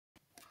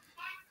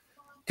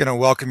Going to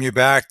welcome you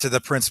back to the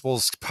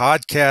Principals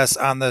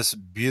Podcast on this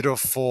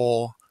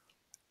beautiful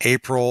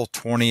April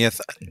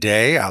 20th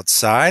day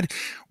outside.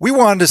 We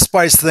wanted to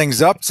spice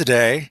things up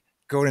today,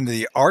 go into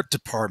the art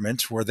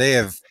department where they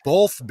have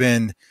both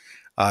been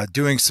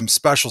doing some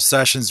special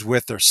sessions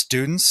with their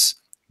students,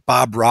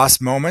 Bob Ross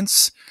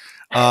moments.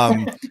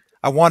 I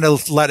want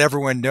to let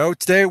everyone know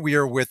today we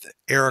are with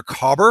Eric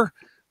Hauber,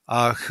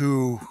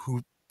 who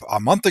a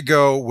month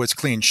ago was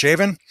clean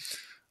shaven.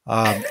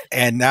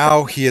 And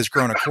now he has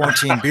grown a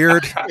quarantine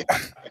beard.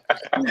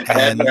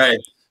 And right.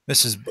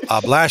 Mrs.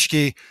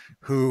 Blaschke,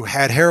 who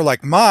had hair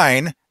like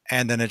mine,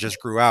 and then it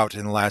just grew out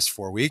in the last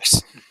 4 weeks.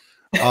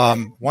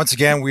 Once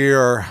again, we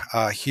are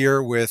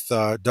here with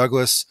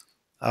Douglas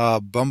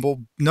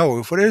Bumble.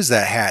 No, what is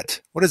that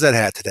hat? What is that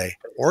hat today?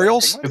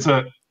 Orioles? It's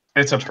a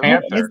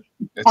panther.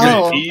 It's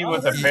an E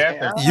with a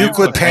panther.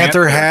 Euclid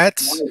Panther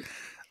hat.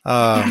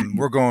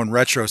 We're going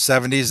retro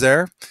 70s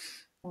there.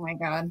 Oh my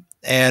God.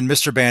 And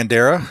Mr.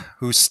 Bandera,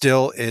 who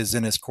still is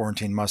in his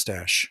quarantine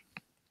mustache.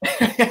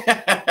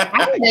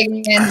 I'm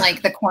digging in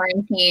like the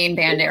quarantine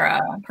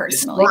Bandera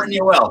personally.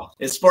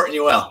 It's sporting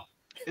you well.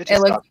 It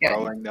looks good.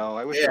 Growing, though.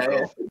 I wish it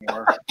grew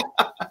more.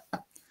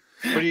 What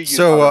do you use?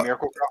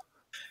 Miracle Grow?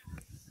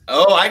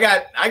 Oh, I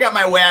got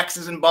my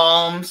waxes and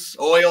balms,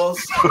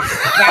 oils.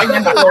 I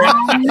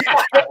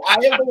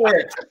have the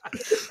works.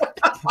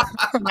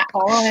 My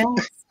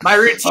oils. My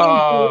routine is a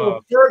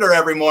little shorter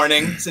every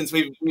morning since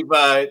we've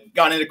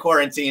gone into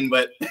quarantine,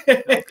 but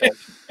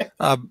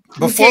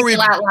before we a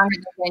lot longer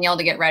than Danielle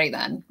to get ready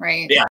then,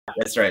 right? Yeah,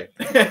 that's right.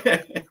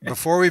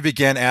 Before we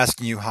begin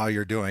asking you how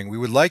you're doing, we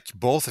would like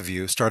both of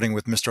you, starting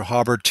with Mr.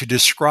 Hauber, to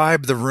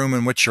describe the room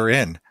in which you're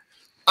in.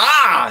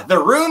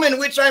 The room in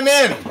which I'm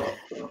in.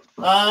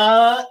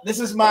 This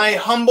is my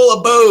humble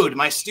abode,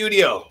 my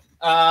studio,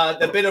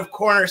 the bit of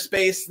corner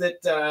space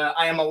that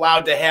I am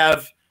allowed to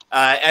have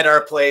at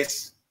our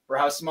place. For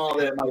how small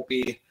that it might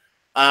be.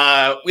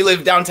 We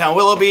live downtown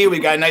Willoughby. We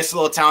got a nice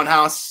little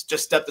townhouse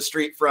just up the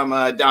street from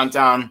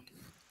downtown.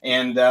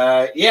 And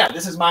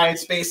this is my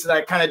space that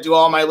I kind of do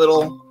all my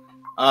little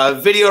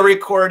video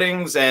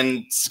recordings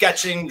and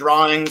sketching,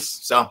 drawings.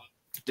 So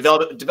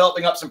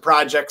developing up some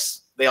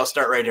projects. They all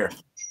start right here.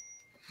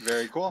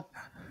 Very cool.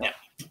 Yeah.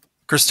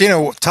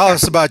 Christina, tell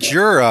us about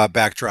your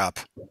backdrop.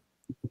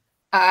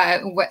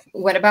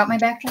 What about my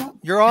backdrop?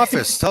 Your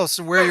office. Tell us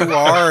where you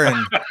are, and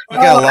you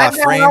got a lot of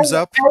frames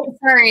up. Oh,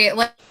 sorry,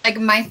 like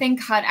my thing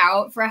cut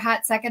out for a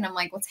hot second. I'm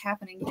like, what's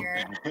happening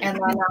here? And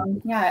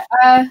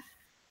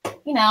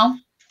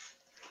then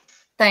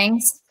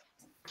things,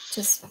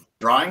 just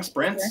drawings,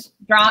 prints.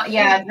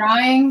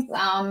 Drawings.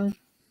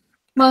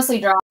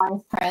 Mostly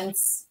drawings,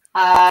 prints.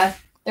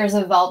 There's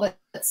a velvet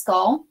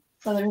skull,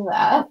 so there's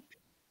that.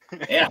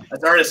 Yeah,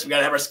 as artists, we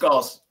gotta have our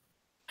skulls.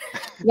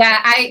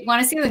 Yeah, I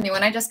want to see the new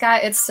one I just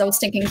got. It's so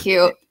stinking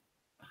cute.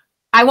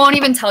 I won't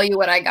even tell you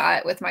what I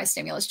got with my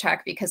stimulus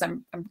check because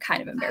I'm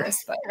kind of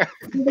embarrassed, but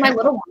my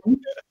little one.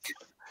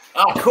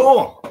 Oh,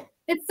 cool.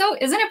 It's so,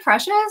 isn't it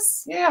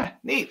precious? Yeah,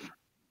 neat.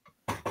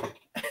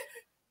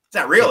 It's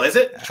not real, is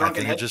it? I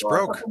think it just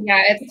broke.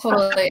 Yeah, it's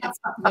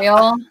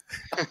real.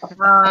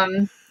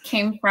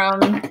 Came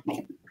from.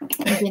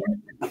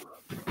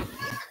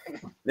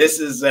 This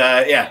is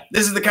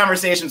the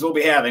conversations we'll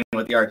be having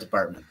with the art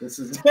department. This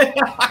is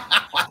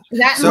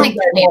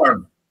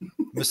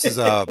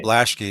Mrs.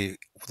 Blaschke,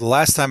 the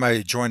last time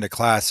I joined a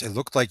class, it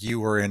looked like you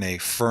were in a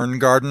fern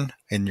garden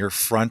in your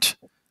front,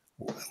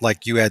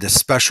 like you had a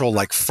special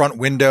front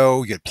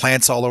window. You had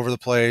plants all over the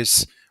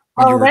place.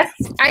 I don't have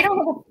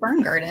a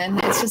fern garden.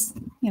 It's just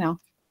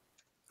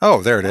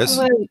Oh, there it is.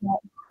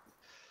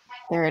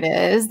 There it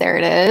is. There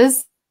it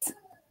is.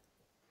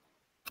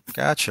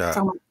 Gotcha.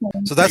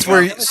 So that's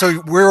where.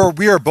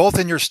 We are both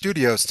in your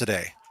studios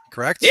today,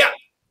 correct? Yeah,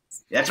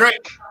 that's right.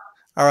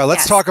 All right.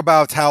 Let's talk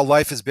about how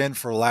life has been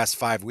for the last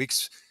 5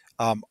 weeks,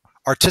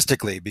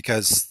 artistically,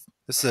 because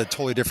this is a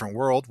totally different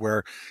world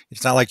where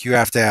it's not like you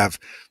have to have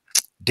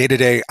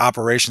day-to-day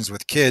operations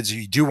with kids.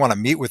 You do want to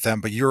meet with them,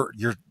 but you're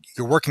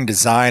working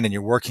design and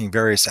you're working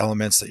various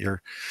elements that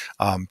you're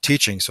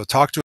teaching. So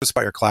talk to us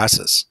about your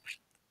classes.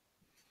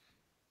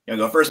 You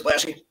want to go first,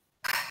 Blaschke?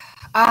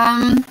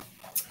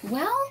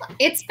 Well,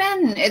 it's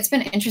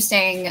been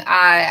interesting.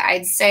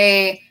 I'd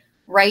say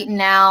right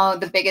now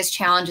the biggest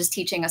challenge is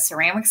teaching a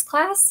ceramics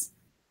class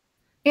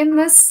in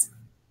this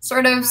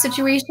sort of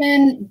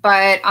situation.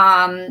 But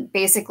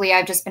basically,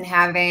 I've just been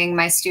having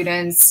my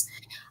students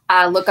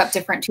look up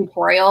different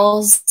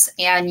tutorials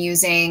and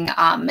using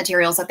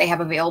materials that they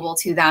have available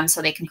to them so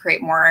they can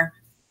create more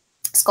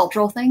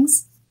sculptural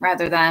things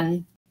rather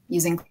than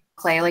using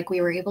clay like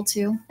we were able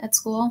to at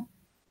school.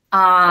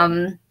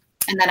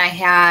 And then I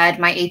had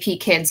my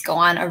AP kids go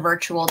on a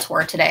virtual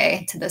tour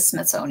today to the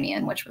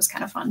Smithsonian, which was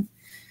kind of fun.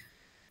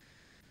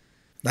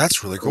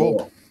 That's really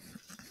cool.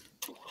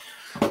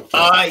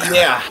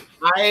 I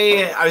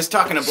was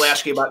talking to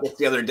Blaschke about this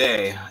the other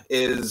day.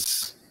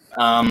 It's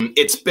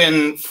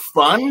been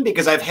fun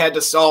because I've had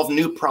to solve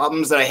new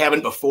problems that I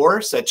haven't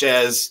before, such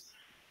as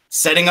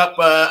setting up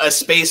a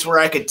space where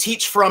I could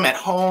teach from at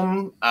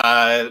home,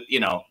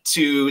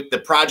 to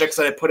the projects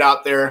that I put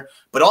out there.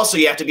 But also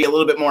you have to be a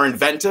little bit more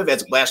inventive,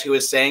 as Blaschke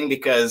was saying,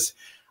 because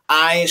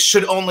I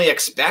should only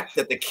expect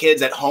that the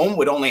kids at home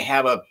would only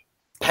have a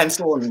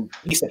pencil and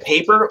piece of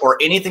paper or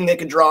anything they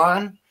could draw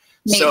on.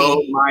 Maybe.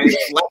 So my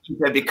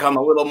lessons have become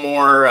a little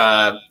more,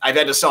 I've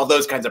had to solve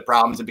those kinds of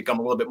problems and become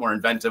a little bit more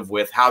inventive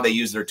with how they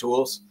use their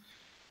tools.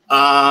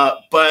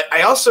 But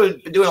I also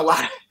been doing a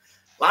lot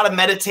of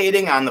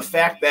meditating on the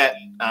fact that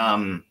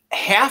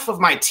half of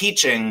my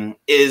teaching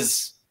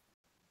is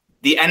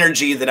the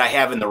energy that I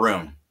have in the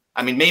room.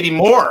 I mean, maybe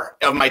more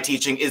of my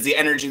teaching is the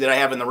energy that I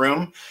have in the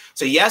room.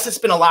 So yes, it's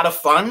been a lot of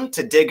fun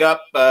to dig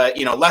up,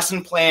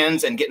 lesson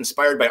plans and get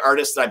inspired by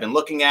artists that I've been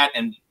looking at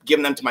and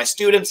giving them to my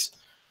students,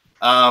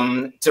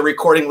 to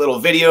recording little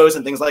videos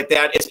and things like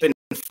that. It's been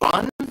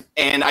fun.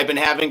 And I've been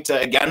having to,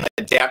 again,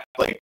 adapt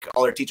like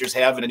all our teachers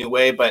have in a new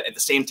way. But at the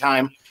same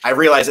time, I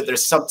realize that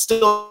there's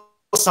still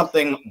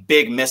something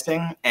big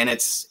missing. And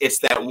it's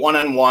that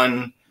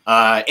one-on-one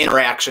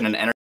interaction and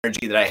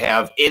energy that I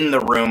have in the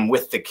room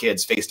with the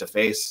kids face to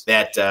face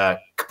that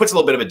puts a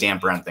little bit of a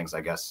damper on things,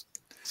 I guess.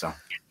 So,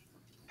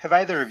 have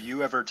either of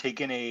you ever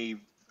taken a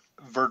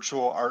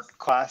virtual art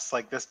class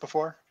like this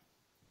before?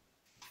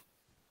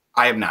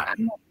 I have not.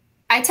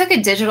 I took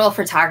a digital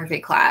photography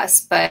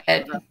class, but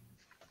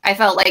I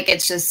felt like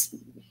it's just,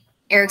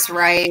 Eric's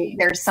right.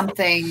 There's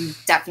something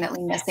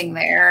definitely missing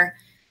there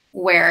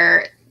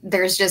where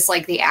there's just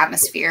like the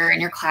atmosphere in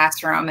your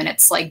classroom, and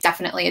it's like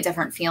definitely a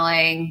different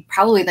feeling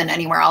probably than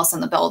anywhere else in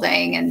the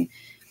building. And,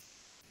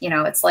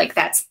 it's like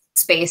that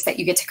space that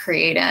you get to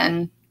create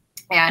in,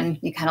 and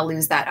you kind of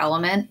lose that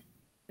element,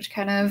 which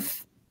kind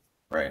of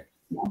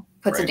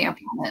puts a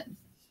damper on it.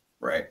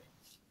 Right.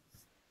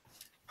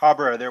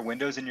 Hauber, are there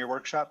windows in your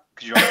workshop?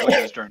 Because you don't have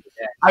windows during the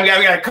day. I've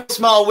got a couple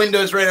small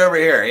windows right over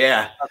here.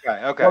 Yeah.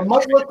 Okay. What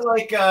might look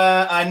like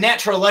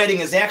natural lighting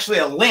is actually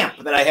a lamp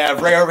that I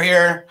have right over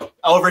here,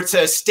 over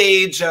to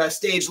stage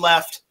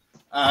left.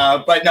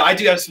 But no, I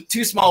do have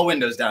two small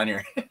windows down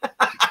here.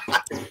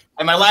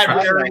 And my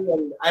library,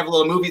 and I have a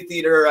little movie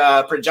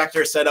theater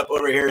projector set up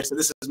over here. So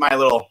this is my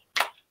little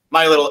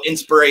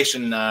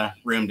inspiration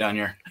room down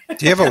here.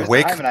 Do you have a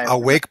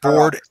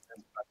wakeboard?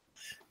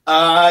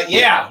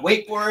 Yeah,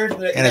 wakeboard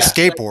and a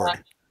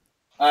skateboard.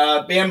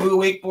 Bamboo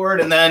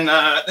wakeboard, and then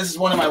this is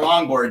one of my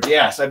longboards.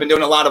 Yeah, so I've been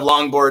doing a lot of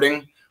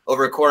longboarding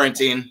over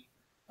quarantine.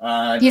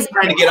 He's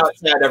trying to get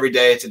outside every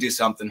day to do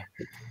something.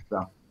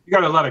 So you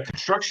got a lot of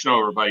construction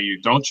over by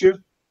you, don't you?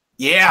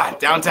 Yeah,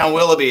 downtown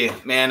Willoughby,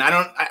 man.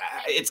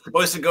 It's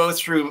supposed to go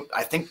through,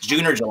 I think,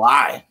 June or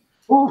July.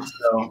 Ooh.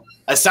 So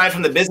aside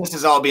from the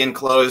businesses all being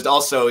closed,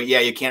 also,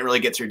 you can't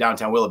really get through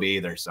downtown Willoughby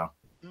either. So,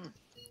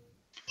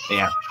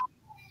 yeah.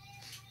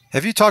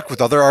 Have you talked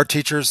with other art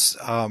teachers?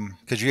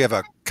 Because you have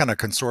a kind of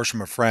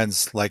consortium of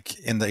friends like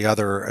in the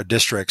other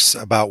districts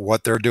about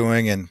what they're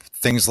doing and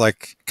things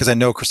like, because I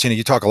know, Christina,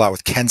 you talk a lot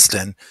with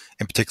Kenston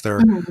in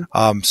particular.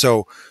 Mm-hmm.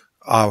 So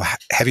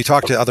have you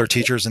talked to other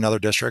teachers in other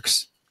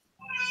districts?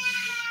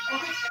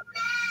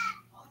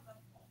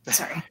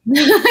 Sorry.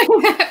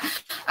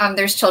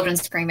 There's children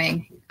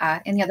screaming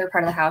in the other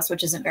part of the house,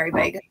 which isn't very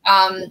big.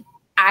 I'm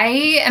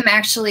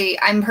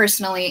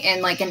personally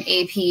in like an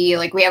AP,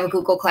 like we have a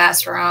Google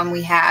Classroom.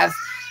 We have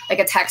like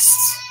a text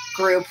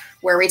group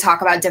where we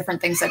talk about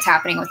different things that's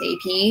happening with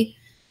AP.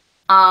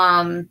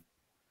 And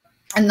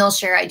they'll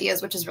share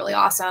ideas, which is really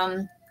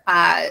awesome.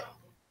 But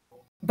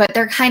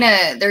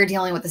they're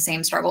dealing with the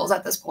same struggles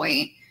at this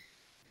point.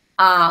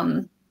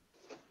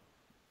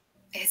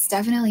 It's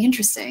definitely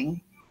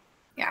interesting.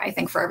 Yeah, I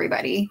think for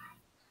everybody.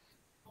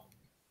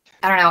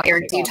 I don't know,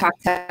 Eric, do you talk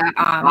to...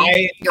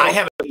 I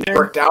haven't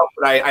worked out,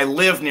 but I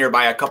live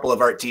nearby a couple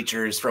of art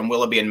teachers from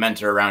Willoughby and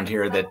Mentor around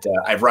here that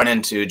I've run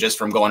into just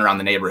from going around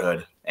the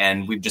neighborhood.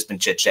 And we've just been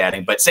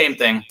chit-chatting. But same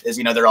thing is,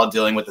 they're all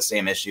dealing with the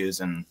same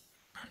issues. And,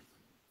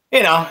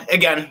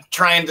 again,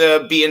 trying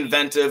to be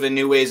inventive in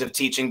new ways of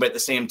teaching. But at the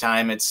same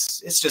time,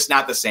 it's just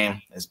not the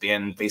same as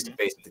being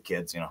face-to-face with the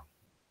kids,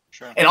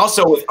 Sure. And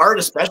also with art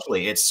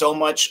especially, it's so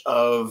much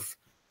of...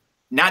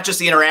 not just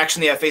the interaction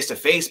they have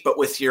face-to-face, but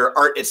with your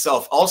art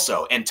itself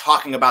also, and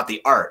talking about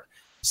the art.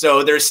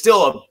 So there's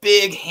still a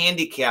big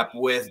handicap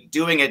with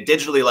doing it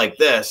digitally like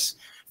this.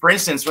 For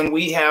instance, when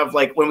we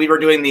were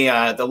doing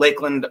the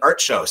Lakeland art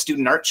show,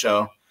 student art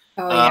show,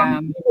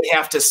 you would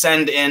have to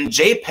send in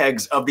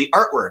JPEGs of the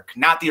artwork,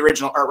 not the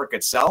original artwork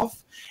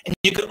itself. And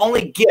you could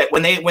only get,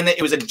 when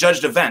it was a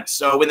judged event,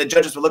 so when the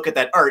judges would look at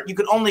that art, you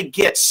could only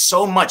get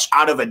so much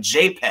out of a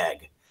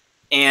JPEG.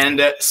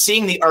 And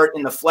seeing the art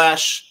in the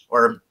flesh,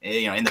 or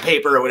in the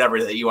paper, or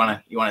whatever that you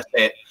want to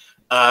say it,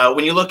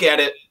 when you look at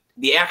it,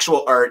 the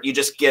actual art, you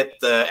just get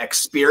the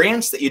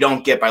experience that you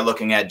don't get by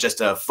looking at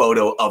just a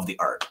photo of the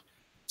art.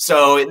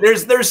 So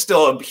there's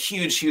still a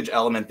huge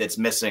element that's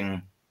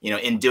missing,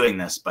 in doing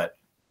this. But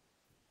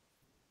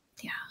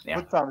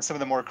what's some of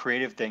the more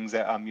creative things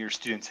that your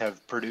students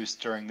have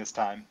produced during this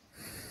time?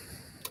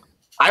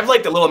 I've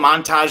liked the little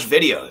montage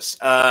videos.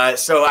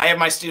 So I have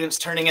my students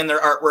turning in their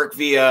artwork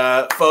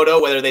via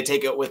photo, whether they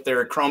take it with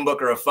their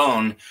Chromebook or a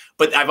phone.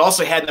 But I've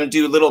also had them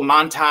do little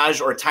montage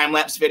or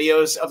time-lapse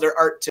videos of their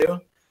art too.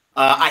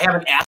 I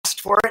haven't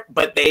asked for it,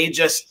 but they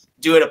just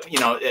do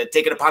it,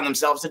 take it upon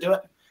themselves to do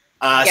it.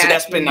 So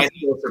that's been nice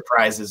little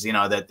surprises,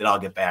 that I'll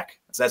get back.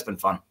 So that's been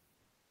fun.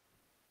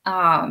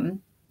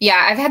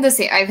 Yeah, I've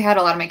had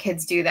a lot of my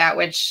kids do that,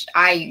 which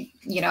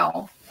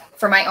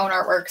for my own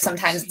artwork,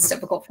 sometimes it's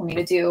difficult for me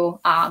to do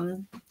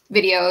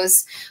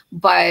videos,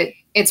 but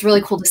it's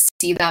really cool to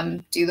see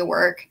them do the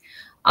work.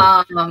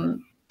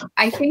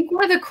 I think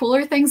one of the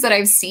cooler things that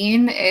I've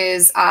seen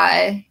is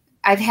I've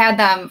had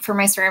them for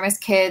my ceramics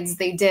kids.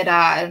 They did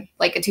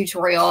like a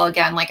tutorial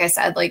again, like I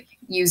said, like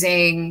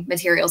using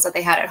materials that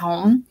they had at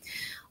home.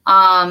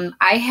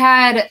 I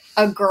had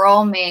a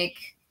girl make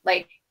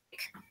like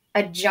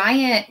a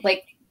giant,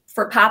 like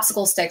for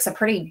popsicle sticks, a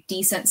pretty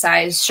decent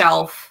sized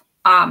shelf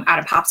out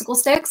of popsicle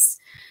sticks.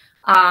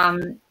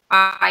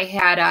 I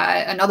had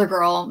another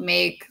girl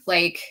make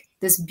like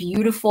this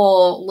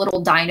beautiful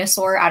little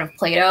dinosaur out of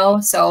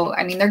Play-Doh. So,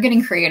 I mean, they're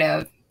getting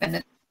creative,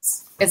 and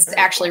it's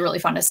actually really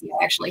fun to see.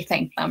 I actually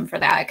thank them for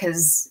that,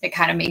 because it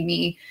kind of made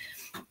me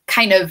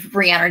kind of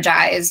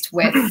re-energized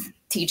with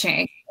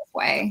teaching this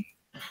way.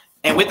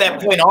 And with that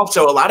point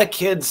also, a lot of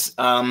kids,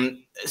 I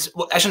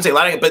shouldn't say a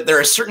lot of, but there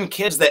are certain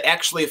kids that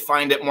actually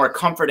find it more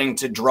comforting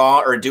to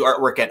draw or do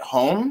artwork at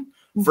home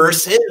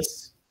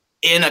versus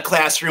in a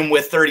classroom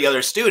with 30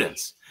 other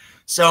students.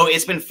 So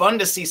it's been fun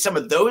to see some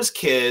of those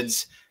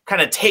kids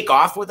kind of take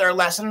off with our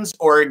lessons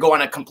or go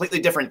on a completely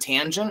different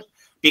tangent,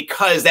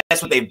 because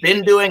that's what they've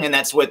been doing and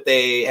that's what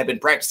they have been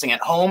practicing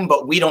at home,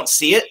 but we don't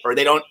see it or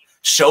they don't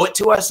show it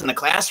to us in the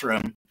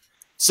classroom.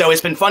 So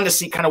it's been fun to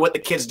see kind of what the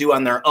kids do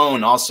on their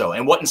own also,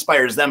 and what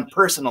inspires them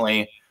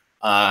personally,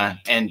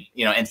 and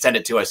send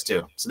it to us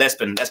too. So that's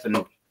been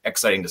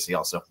exciting to see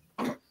also.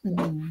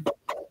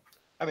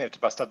 I may have to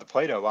bust out the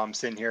Play-Doh while I'm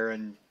sitting here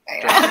and.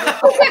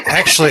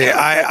 Actually,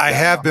 I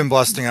have been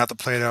busting out the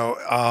Play-Doh.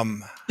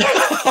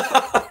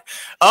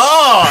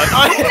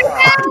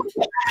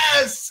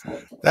 Yes!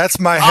 That's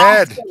my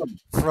head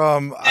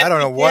from I don't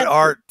know what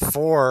art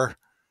for.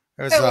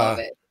 It was, I love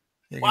it.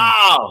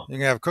 Wow! You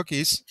can have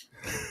cookies.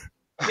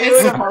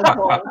 It's a hard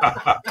one.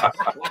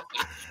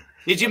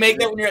 Did you make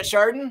that when you're at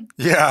Chardon?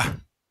 Yeah.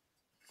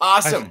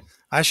 Awesome.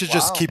 I should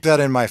just keep that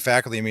in my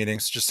faculty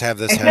meetings. Just have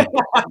this head.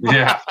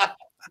 Yeah.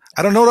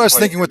 I don't know what I was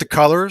thinking with the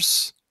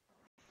colors.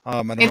 I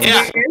don't know.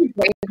 It's very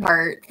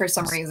Braveheart for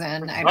some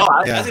reason. I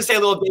was going to say a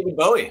little David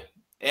Bowie.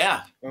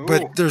 Yeah.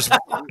 But there's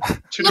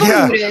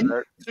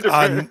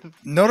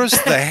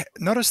notice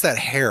that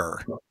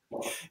hair.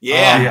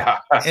 Yeah.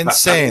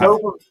 Insane.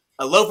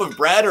 A loaf of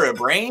bread or a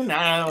brain?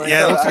 I don't know.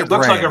 Yeah, it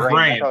looks like a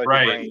brain,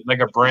 right? Like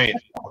a brain.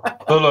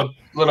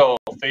 Little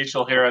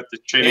facial hair at the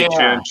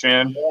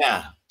chin.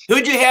 Yeah.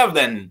 Who'd you have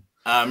then,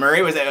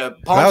 Murray? Was it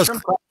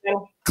Palmstrom?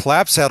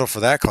 Clap saddle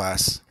for that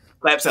class.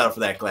 Clap saddle for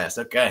that class.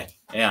 Okay.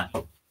 Yeah.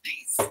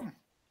 Nice.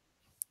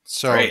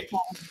 So great.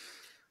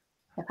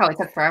 That probably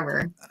took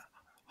forever.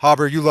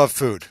 Hauber, you love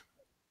food.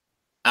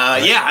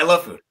 Yeah, I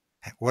love food.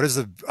 What is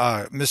the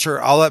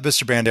Mr. I'll let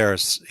Mr.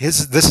 Banderas.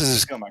 This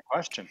is my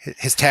question.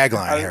 His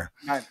tagline here.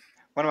 I've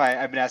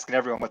been asking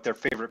everyone what their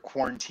favorite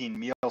quarantine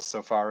meal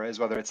so far is,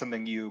 whether it's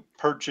something you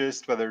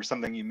purchased, whether it's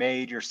something you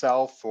made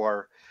yourself,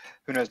 or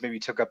who knows, maybe you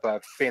took up a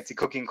fancy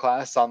cooking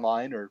class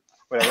online or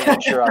whatever.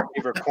 What's your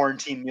favorite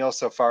quarantine meal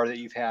so far that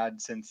you've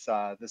had since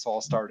this all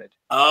started?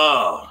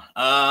 I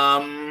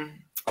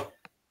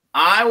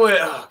would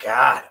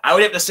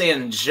have to say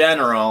in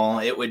general,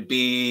 it would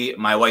be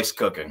my wife's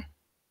cooking.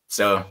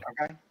 So,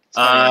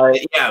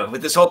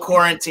 with this whole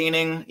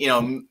quarantining,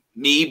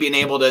 me being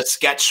able to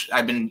sketch,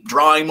 I've been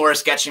drawing more,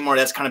 sketching more.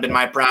 That's kind of been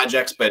my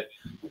projects, but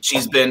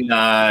she's been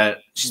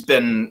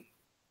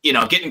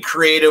getting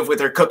creative with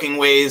her cooking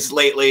ways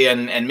lately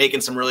and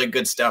making some really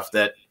good stuff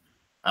that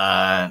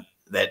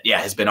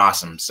has been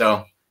awesome.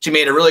 So she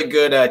made a really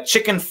good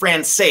chicken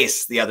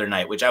francaise the other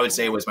night, which I would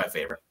say was my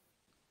favorite.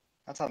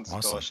 That sounds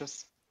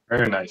delicious.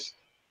 Very nice.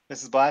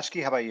 Mrs.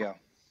 Blaschke, how about you?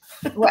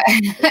 What?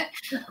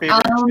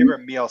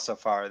 favorite meal so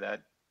far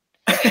that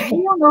I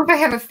don't know if I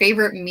have a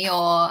favorite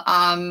meal.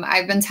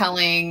 I've been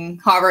telling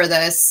Hauber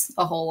this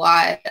a whole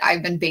lot.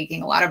 I've been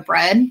baking a lot of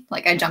bread.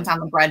 Like I jumped on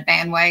the bread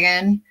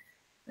bandwagon.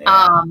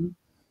 Yeah.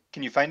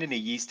 Can you find any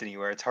yeast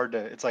anywhere?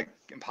 It's like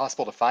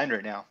impossible to find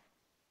right now.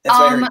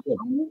 I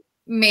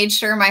made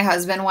sure my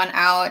husband went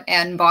out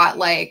and bought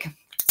like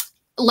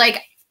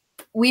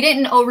we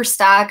didn't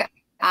overstock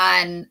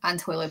on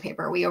toilet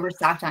paper. We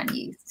overstocked on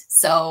yeast.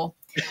 So,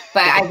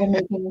 but I've been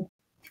making,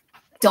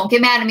 don't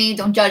get mad at me.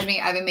 Don't judge me.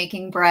 I've been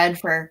making bread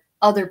for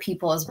other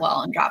people as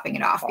well and dropping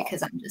it off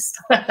because I'm just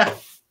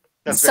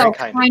so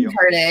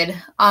kind-hearted.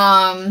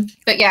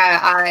 But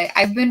yeah,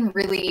 I've been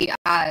really,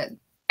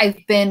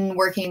 I've been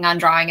working on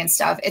drawing and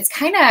stuff. It's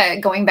kind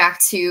of going back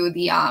to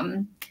the,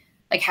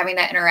 like having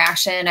that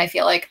interaction. I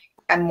feel like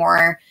I'm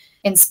more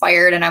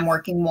inspired and I'm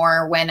working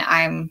more when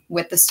I'm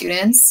with the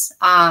students.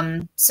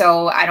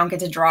 So I don't get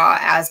to draw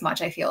as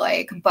much, I feel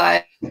like,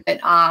 but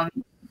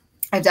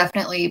I've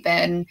definitely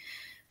been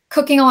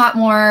cooking a lot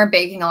more,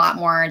 baking a lot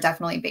more,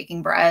 definitely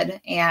baking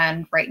bread.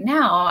 And right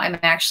now I'm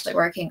actually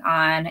working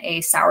on a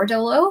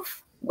sourdough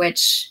loaf,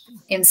 which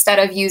instead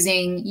of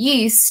using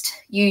yeast,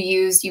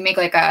 you make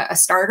like a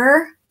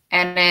starter,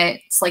 and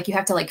it's like you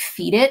have to like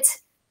feed it.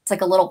 It's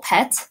like a little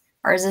pet.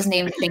 Ours is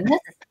named Famous.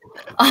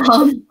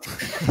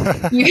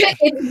 It's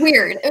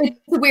weird. It's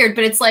weird,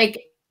 but it's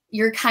like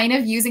you're kind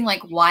of using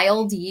like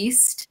wild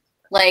yeast,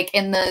 like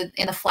in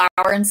the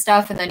flour and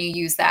stuff, and then you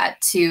use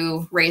that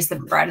to raise the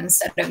bread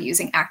instead of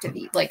using active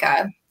yeast, like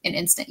an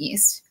instant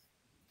yeast.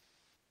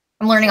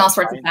 I'm learning all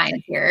sorts of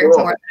science here.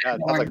 Cool. Yeah,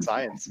 it sounds like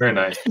science. Very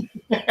nice.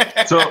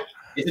 So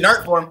it's an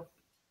art form.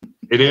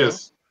 It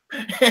is.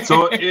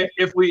 So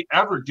if we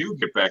ever do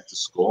get back to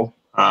school,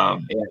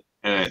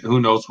 and who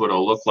knows what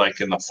it'll look like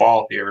in the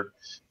fall here,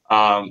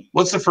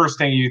 what's the first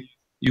thing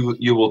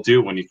you will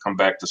do when you come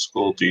back to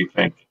school, do you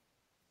think?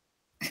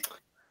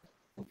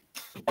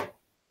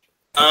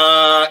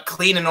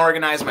 Clean and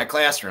organize my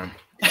classroom.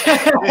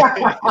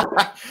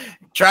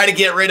 Try to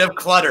get rid of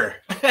clutter.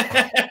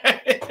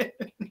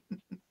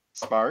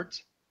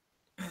 Smart.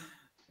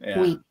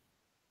 Yeah. Weep.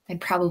 I'd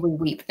probably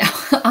weep now.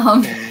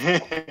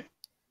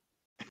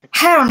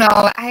 I don't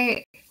know.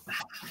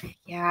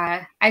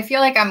 I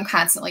feel like I'm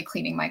constantly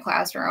cleaning my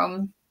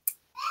classroom.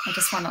 I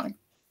just want to,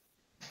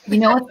 you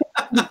know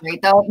what's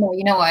great though? No,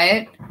 you know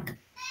what?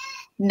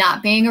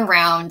 Not being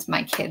around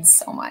my kids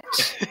so much.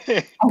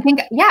 I think,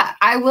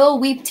 I will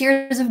weep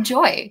tears of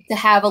joy to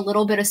have a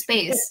little bit of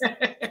space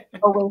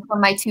away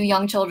from my 2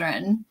 young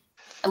children.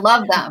 I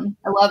love them,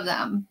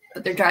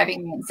 but they're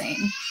driving me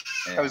insane.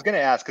 I was going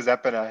to ask, has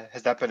that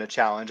been a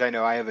challenge? I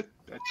know I have a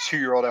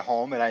 2-year-old at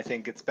home, and I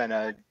think it's been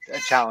a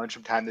challenge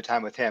from time to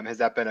time with him. Has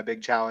that been a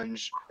big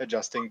challenge,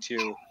 adjusting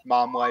to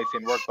mom life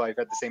and work life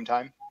at the same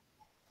time?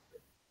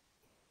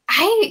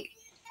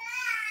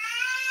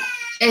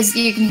 As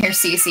you can hear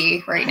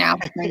Cece right now,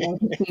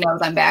 she knows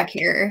I'm back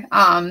here.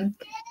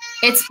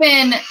 It's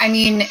been,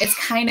 it's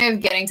kind of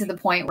getting to the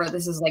point where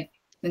this is like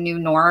the new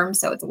norm,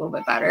 so it's a little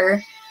bit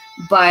better.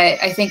 But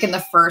I think in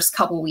the first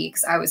couple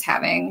weeks, I was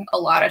having a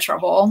lot of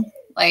trouble.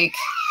 Like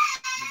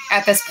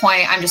at this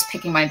point, I'm just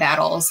picking my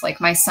battles.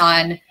 Like my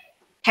son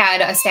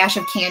had a stash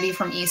of candy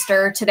from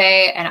Easter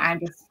today, and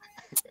I'm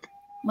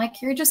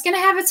like, you're just gonna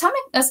have a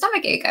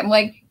stomach ache. I'm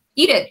like,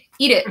 eat it,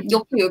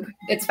 you'll puke.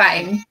 It's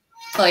fine.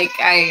 Like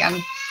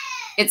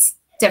it's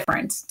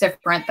different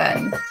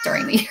than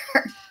during the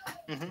year.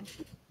 Mm-hmm.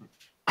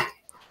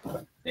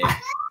 Yeah.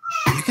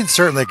 You can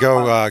certainly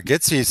go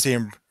get Cece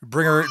and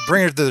bring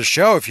her to the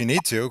show if you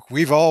need to.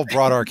 We've all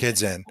brought our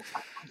kids in.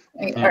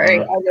 All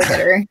right, I'll go get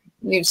her.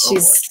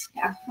 She's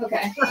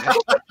okay.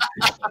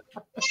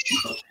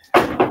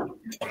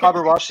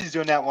 Hauber, while she's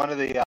doing that, one of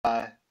the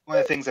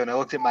things when I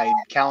looked at my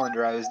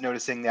calendar, I was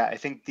noticing that I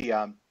think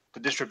the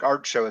district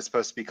art show is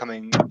supposed to be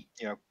coming,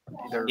 either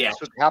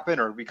supposed to happen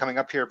or be coming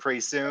up here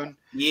pretty soon.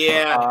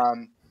 Yeah.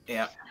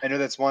 I know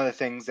that's one of the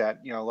things that,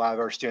 a lot of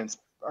our students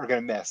are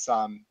going to miss.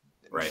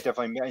 Right.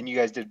 Definitely. And you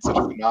guys did such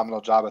a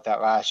phenomenal job with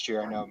that last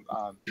year. I know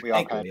we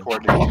all kind of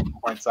poured in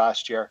points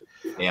last year.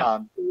 Yeah.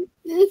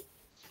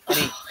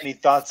 Any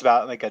thoughts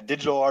about like a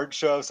digital art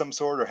show of some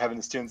sort, or having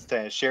the students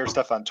share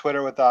stuff on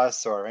Twitter with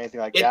us or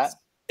anything like that?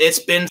 It's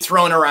been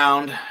thrown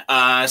around.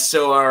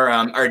 So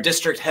our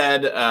district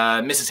head,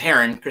 Mrs.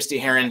 Heron, Christy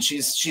Heron,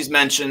 she's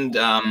mentioned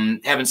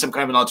having some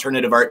kind of an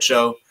alternative art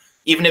show,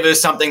 even if it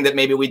was something that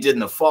maybe we did in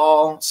the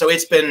fall. So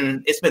it's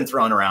been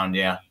thrown around.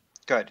 Yeah.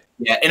 Good.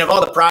 Yeah, and of all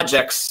the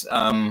projects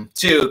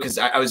too, because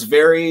I was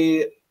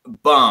very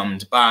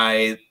bummed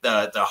by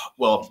I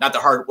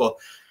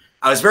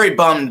was very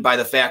bummed by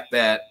the fact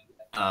that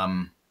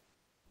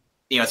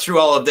through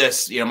all of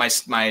this,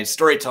 my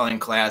storytelling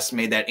class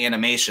made that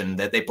animation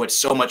that they put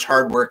so much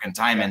hard work and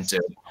time into,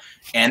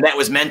 and that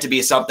was meant to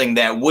be something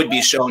that would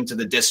be shown to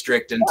the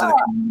district and to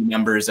the community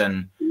members.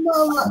 And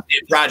the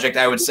project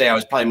I would say I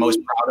was probably most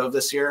proud of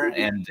this year,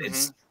 and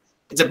it's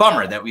a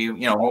bummer that we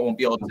won't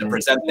be able to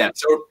present that.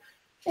 So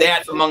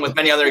that, along with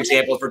many other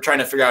examples, we're trying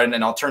to figure out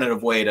an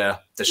alternative way to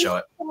show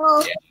it.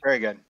 Yeah. Very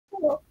good.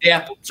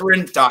 Yeah, so we're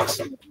in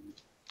talks.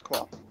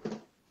 Cool.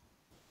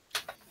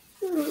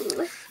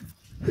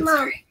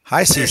 Mom.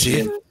 Hi,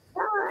 Cece.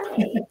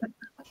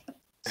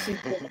 She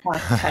just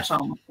wants to touch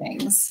on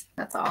things.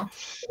 That's all.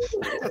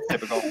 That's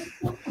typical.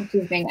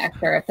 She's being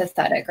extra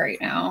pathetic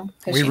right now.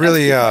 We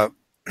really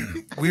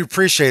we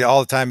appreciate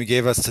all the time you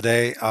gave us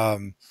today.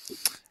 And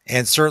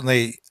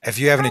certainly, if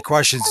you have any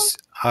questions,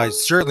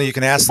 certainly you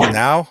can ask them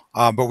now.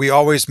 But we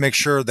always make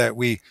sure that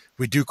we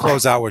do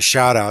close out with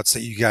shout outs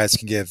that you guys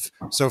can give.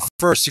 So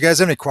first, you guys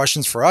have any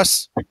questions for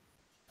us?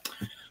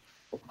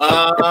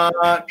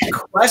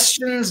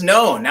 Questions?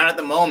 No, not at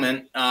the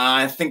moment.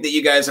 I think that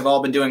you guys have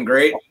all been doing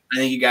great. I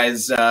think you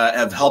guys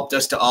have helped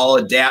us to all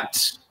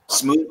adapt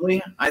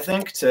smoothly, I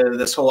think, to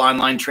this whole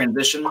online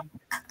transition.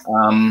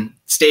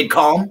 Stayed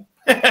calm.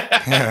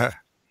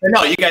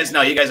 No, you guys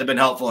have been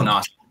helpful and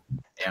awesome.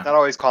 Not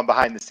always calm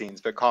behind the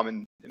scenes, but calm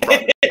in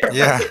front.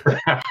 Yeah.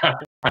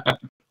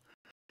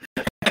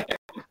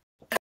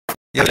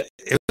 Yeah,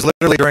 it was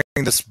literally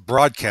during this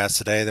broadcast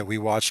today that we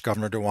watched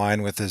Governor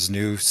DeWine with his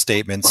new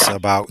statements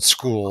about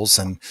schools,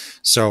 and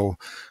so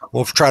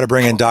we'll try to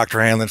bring in Dr.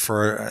 Hanlon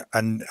for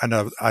a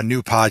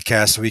new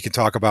podcast so we can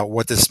talk about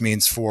what this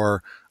means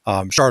for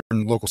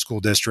Chardon Local School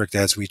District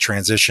as we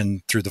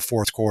transition through the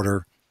fourth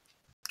quarter,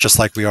 just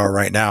like we are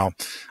right now,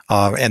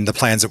 and the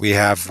plans that we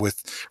have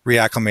with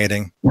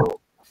reacclimating,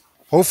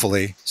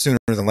 hopefully sooner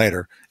than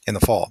later in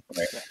the fall.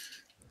 Can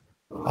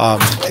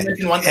I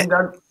mention one thing,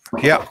 Doug?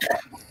 Yeah.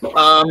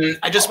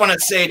 I just want to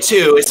say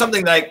too, it's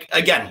something that,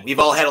 again, we've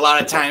all had a lot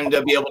of time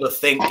to be able to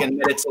think and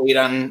meditate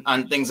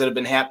on things that have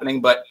been happening.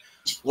 But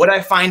what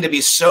I find to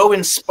be so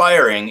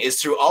inspiring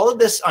is through all of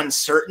this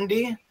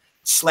uncertainty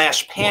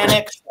 /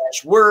 panic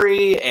 /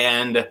 worry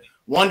and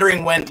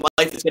wondering when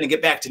life is going to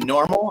get back to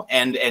normal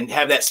and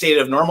have that state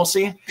of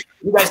normalcy.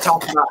 You guys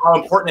talk about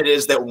how important it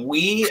is that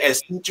we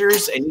as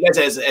teachers and you guys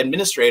as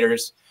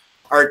administrators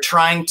are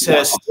trying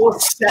to still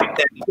set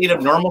that state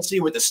of normalcy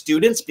with the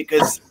students,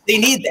 because they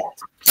need that.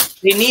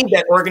 They need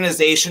that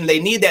organization. They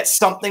need that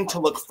something to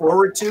look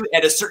forward to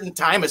at a certain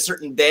time, a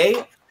certain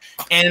day.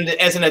 And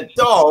as an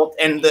adult,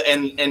 and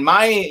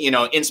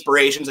my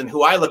inspirations and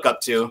who I look up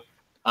to,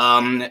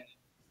 I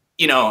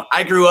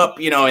grew up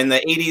in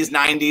the 80s,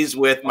 90s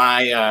with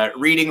my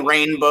Reading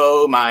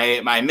Rainbow,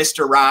 my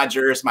Mr.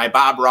 Rogers, my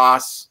Bob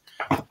Ross,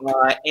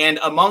 and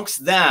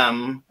amongst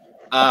them.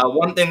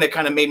 One thing that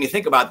kind of made me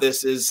think about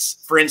this is,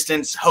 for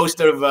instance, host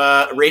of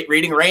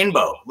Reading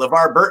Rainbow,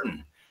 LeVar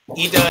Burton.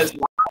 He does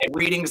live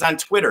readings on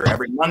Twitter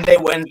every Monday,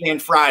 Wednesday, and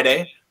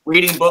Friday,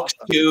 reading books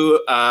to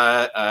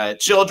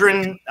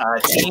children,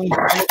 teens,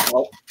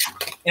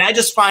 and I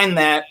just find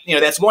that,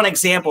 that's one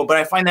example, but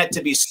I find that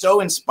to be so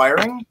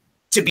inspiring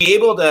to be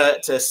able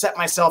to set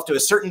myself to a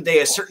certain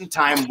day, a certain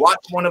time, watch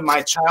one of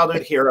my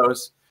childhood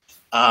heroes,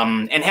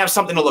 and have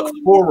something to look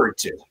forward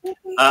to.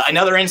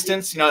 Another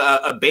instance,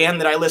 a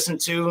band that I listen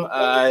to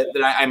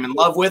that I'm in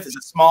love with is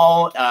a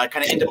small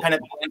kind of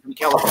independent band from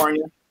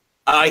California.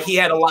 He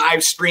had a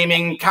live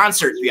streaming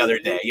concert the other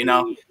day,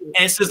 and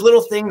it's those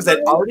little things that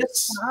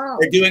artists are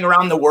doing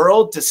around the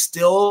world to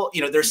still,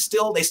 they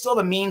still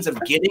have a means of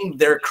getting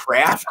their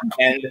craft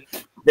and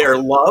their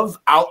love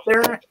out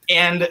there.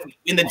 And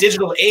in the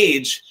digital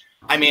age,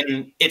 I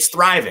mean, it's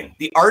thriving.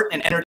 The art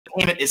and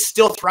entertainment is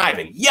still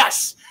thriving.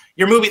 Yes.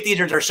 Your movie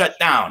theaters are shut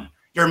down.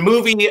 Your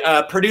movie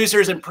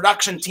producers and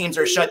production teams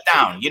are shut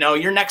down.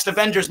 Your next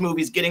Avengers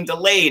movie is getting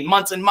delayed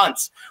months and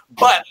months.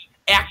 But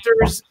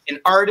actors and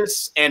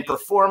artists and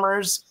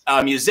performers,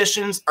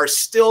 musicians are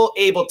still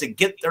able to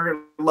get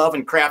their love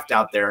and craft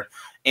out there.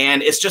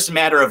 And it's just a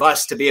matter of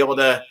us to be able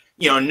to,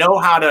 know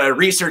how to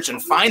research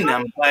and find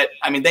them. But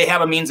I mean, they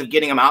have a means of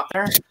getting them out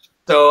there.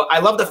 So I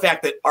love the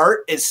fact that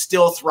art is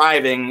still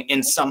thriving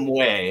in some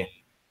way.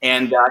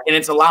 And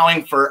it's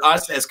allowing for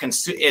us as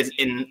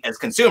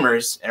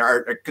consumers,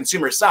 our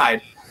consumer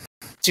side,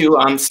 to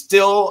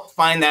still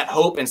find that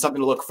hope and something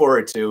to look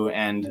forward to,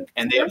 and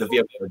they have the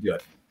vehicle to do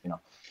it.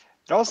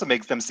 It also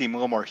makes them seem a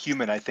little more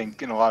human, I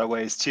think, in a lot of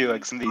ways too.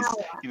 Like some of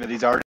these,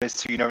 these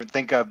artists who you don't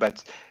think of,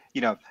 but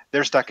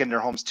they're stuck in their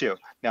homes too.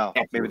 Now,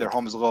 maybe their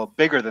home is a little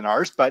bigger than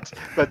ours, but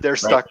they're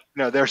stuck.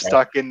 They're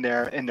stuck in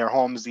their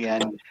homes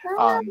and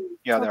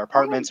their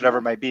apartments, whatever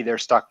it might be. They're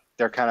stuck.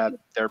 They're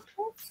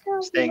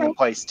staying in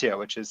place too,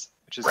 which is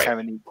kind of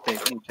a neat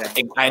thing.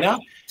 I know.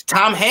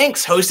 Tom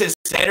Hanks hosted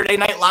Saturday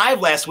Night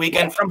Live last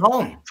weekend from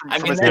home.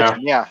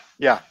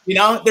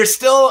 There's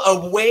still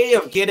a way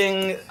of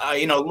getting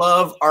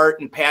love, art,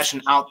 and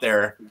passion out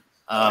there.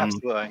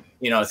 Absolutely.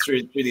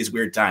 Through these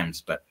weird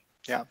times, but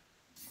yeah.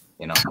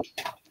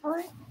 All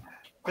right.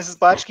 Mrs.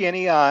 Blaschke,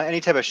 any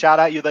type of shout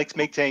out you'd like to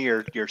make to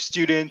your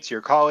students,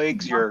 your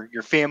colleagues, your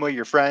family,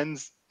 your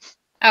friends?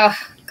 Oh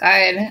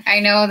God, I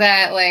know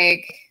that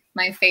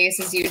my face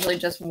is usually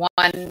just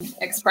one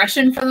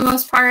expression for the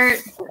most part.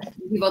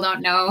 People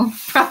don't know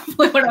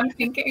probably what I'm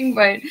thinking,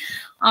 but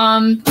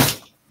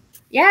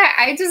yeah,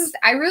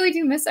 I really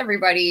do miss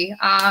everybody.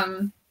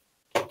 I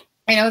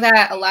know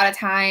that a lot of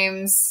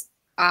times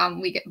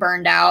we get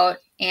burned out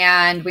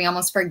and we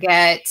almost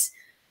forget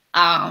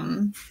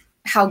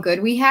how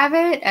good we have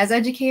it as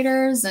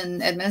educators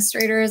and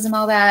administrators and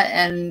all that.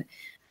 And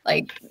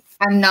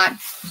I'm not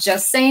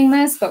just saying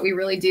this, but we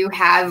really do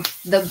have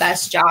the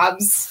best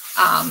jobs.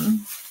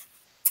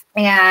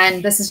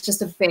 And this is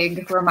just a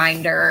big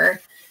reminder,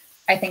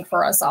 I think,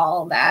 for us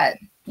all that,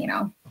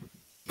 I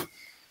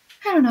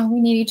don't know, we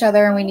need each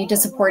other and we need to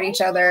support each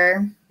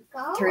other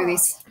through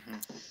these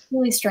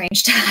really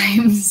strange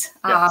times.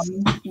 Yes.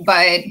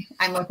 But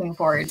I'm looking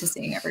forward to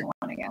seeing everyone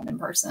again in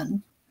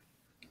person.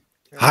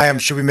 Hi,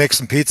 should we make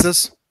some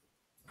pizzas?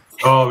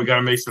 Oh, we got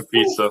to make some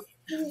pizza.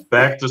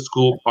 Back to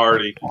school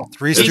party.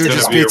 Three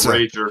Stooges pizza.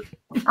 Rager.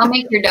 I'll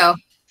make your dough.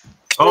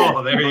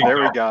 Oh, there we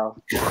go.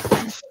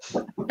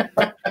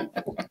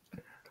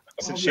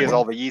 Since she has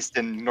all the yeast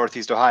in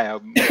Northeast Ohio.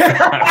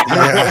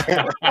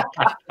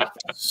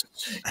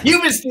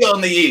 You've been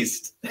stealing the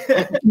yeast.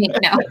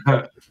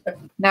 No.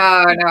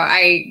 No,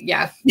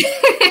 yeah.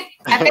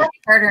 I've got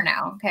harder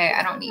now. Okay,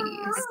 I don't need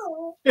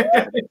these.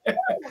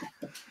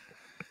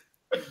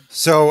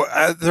 So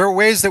there are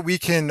ways that we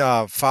can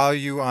follow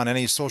you on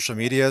any social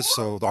media,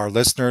 so our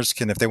listeners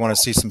can, if they want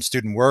to see some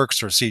student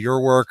works or see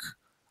your work.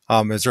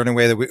 Is there any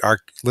way that our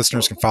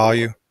listeners can follow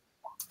you?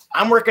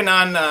 I'm working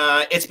on,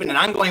 it's been an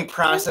ongoing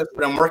process,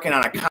 but I'm working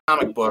on a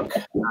comic book.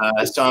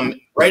 So I'm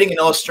writing and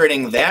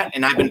illustrating that,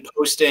 and I've been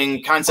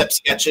posting concept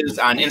sketches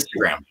on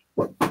Instagram.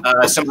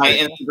 So my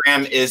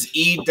Instagram is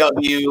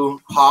EW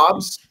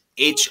Haubs,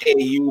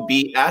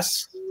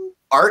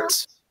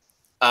 art.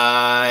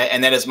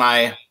 And that is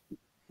my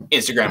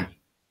Instagram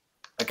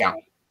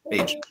account,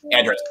 page,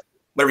 address,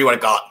 whatever you want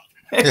to call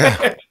it.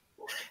 Yeah.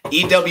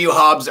 EW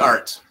Haubs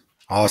art.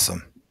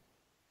 Awesome.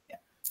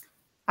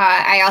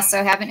 I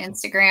also have an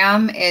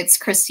Instagram. It's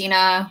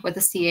Christina with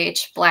a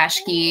CH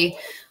Blaschke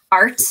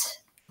art.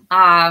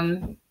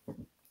 And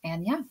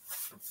yeah,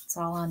 it's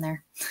all on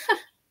there.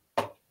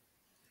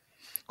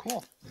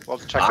 Cool. Well,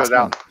 check those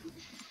out.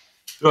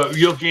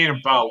 You'll gain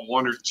about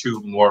 1 or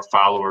 2 more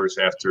followers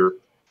after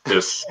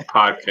this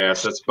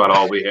podcast. That's about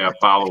all we have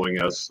following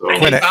us. So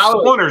 1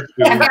 or 2.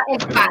 I've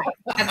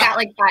got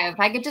like 5. If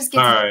I could just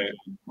get all right.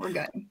 We're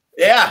good.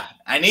 Yeah,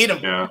 I need them.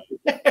 Yeah.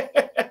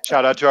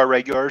 Shout out to our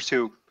regulars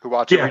who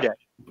watch every day.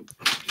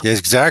 Yes,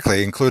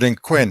 exactly, including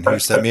Quinn, who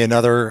sent me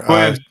another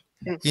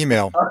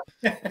email.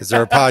 Is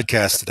there a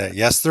podcast today?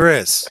 Yes, there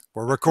is.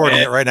 We're recording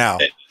it right now.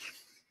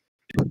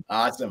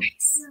 Awesome.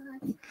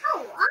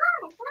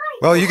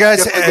 Well, you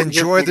guys Definitely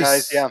enjoy this.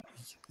 guys, yeah.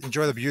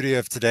 Enjoy the beauty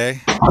of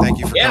today. Thank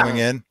you for coming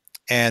in.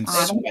 And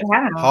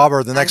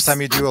Hauber, the next time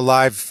you do a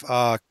live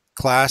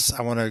class,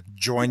 I want to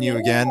join you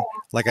again,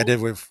 like I did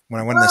when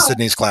I went into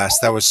Sydney's class.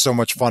 That was so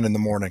much fun in the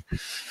morning.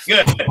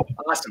 Good.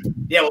 Awesome.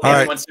 Yeah, we'll be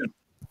on one soon.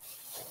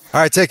 All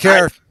right, take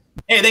care.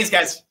 Hey, thanks,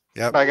 guys.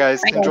 Yep. Bye, guys.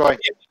 Enjoy.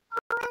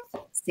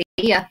 See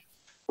ya.